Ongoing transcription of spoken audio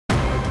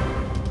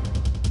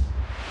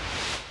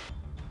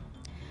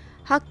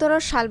Haktoro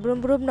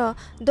salbrumbrumno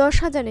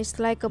 10,000 ni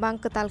slai kobang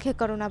ketalkhe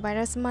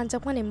coronavirus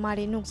manjakmani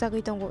mari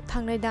nukjagui tongo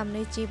thangnai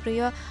damnai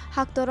chibriyo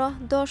haktoro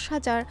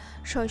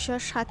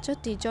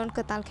 10,667 jon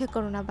ketalkhe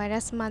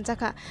coronavirus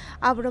manjaka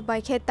abro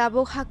baikhe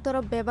tabuk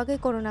haktoro bebagui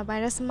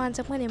coronavirus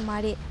manjakmani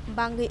mari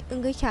bangui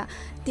ongkha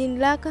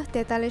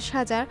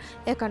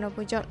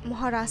 3,43,091 jon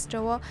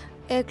Maharashtra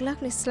 1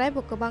 lakh ni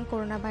slaibo kobang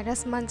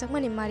coronavirus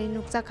manjakmani mari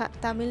nukjaka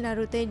Tamil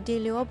Nadu tei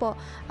Delhi bo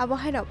abo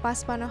haino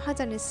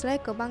 55,000 ni slai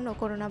kobang no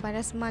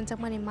coronavirus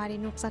manjakmani mari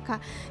nukjaka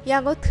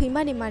yago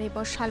thimani mari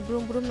bo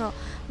salbrumbrumno no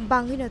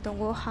bangui no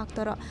tongo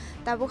haktoro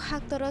tabuk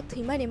haktoro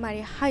thimani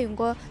mari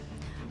hayungo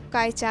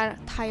kaijar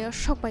thayo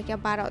sokpaika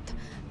Bharat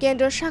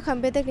Kendro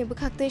Shakham bedekni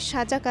bukhaktei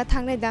sajaka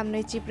thangnai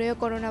damnai chibriyo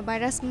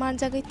coronavirus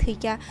manjagui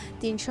thikya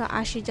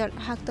 380 jon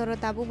haktoro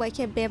tabuk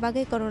baikhe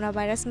bebagui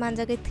coronavirus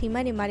manjagui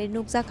thimani mari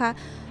nukjaka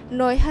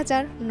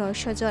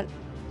 9,900 জন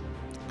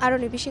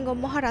আরনি বিশিঙ্গ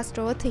মহারাষ্ট্র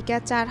থেকে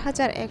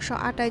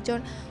 4,128 জন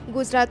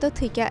গুজরাট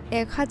থেকে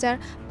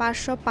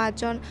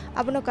 1,505 জন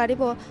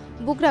আবনকারিব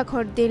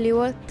বুকরাখর দিল্লি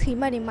ও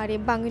থিমানি মারি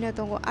বাঙ্গিনা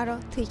তঙ্গ আরো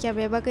থেকে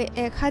বেবাগে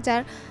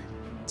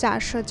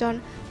 1,400 জন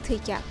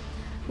থেকে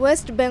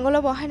West Bengal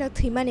বহাইনো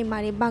থিমানি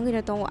মারি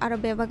বাঙ্গিনা তঙ্গ আরো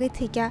বেবাগে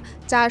থেকে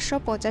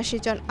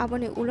 485 জন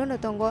আবনি উলনো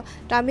তঙ্গ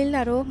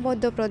তামিলনাড়ু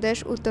মধ্যপ্রদেশ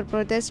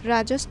উত্তরপ্রদেশ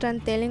রাজস্থান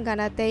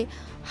তেলেঙ্গানাতে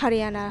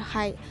হারিয়ানা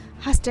হাই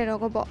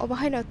হাস্টেরগব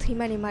অবহাইনো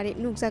থিমানি মারি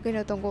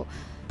নুকজাগিনো তঙ্গ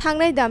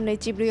থাংনাই দামনাই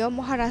চিব্রিয়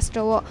মহারাষ্ট্র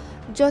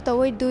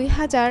যতই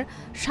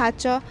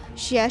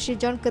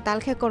 2,786 জন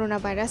কেতালখে করোনা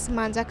ভাইরাস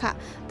মানজাখা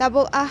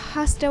তাবো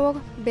হাস্টেও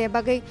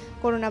বেবাগৈ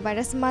করোনা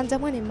ভাইরাস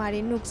মানজামানি মারি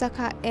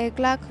নুকজাখা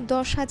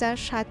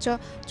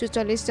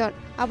 1,10,744 জন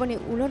আবনি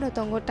উলনো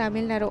তঙ্গ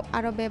তামিলনাড়ু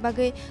আরো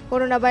বেবাগৈ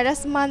করোনা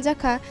ভাইরাস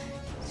মানজাখা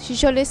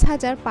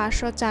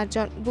 46,504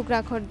 জন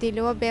বুকরাখর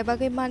দিলেও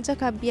বেবাগৈ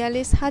মানজাখা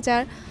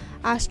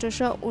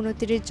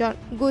 42,829 জন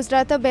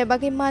গুজরাট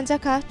বেবাগি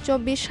মানজাখা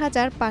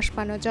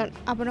 24,055 জন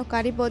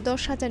আবনকারি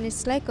 10,000 ni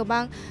slai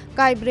kobang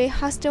kaibrei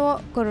hasteo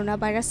corona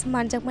virus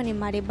manjakmani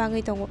mari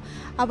bangai tongo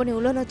aboni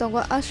ulono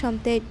tongo Assam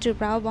te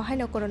Tripura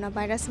bahaino corona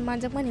virus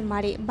manjakmani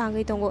mari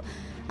bangai tongo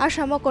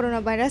Assam corona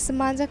virus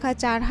manjakha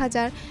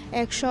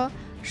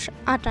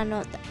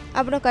 4,158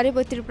 abonokari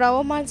Tripura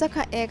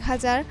manjakha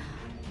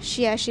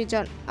 1,086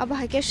 জন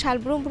আবহাকে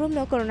সালব্রুম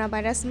no corona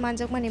virus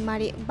manjakmani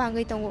mari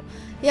bangai tongo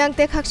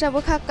yangte khaksa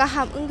bokha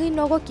kaham ongui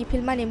nogo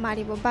kifilmani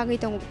mari bo bangai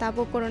tongo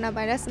tabo corona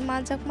virus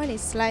manjakmani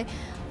slai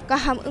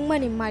kaham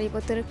ongmani mari bo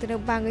terek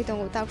bangai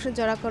tongo tabso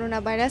jora corona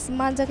virus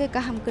manjake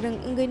kaham kreng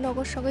ongui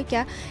nogo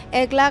sogoikya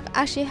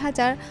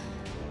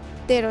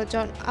 1,80,013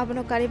 জন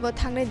আবনকারি bo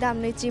thangnai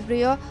damnai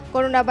chibriyo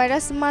corona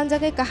virus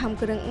manjake kaham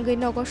kreng ongui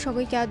nogo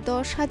sogoikya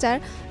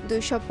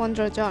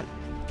 10,215 জন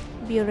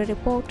Bureau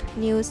Report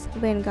News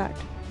Vanguard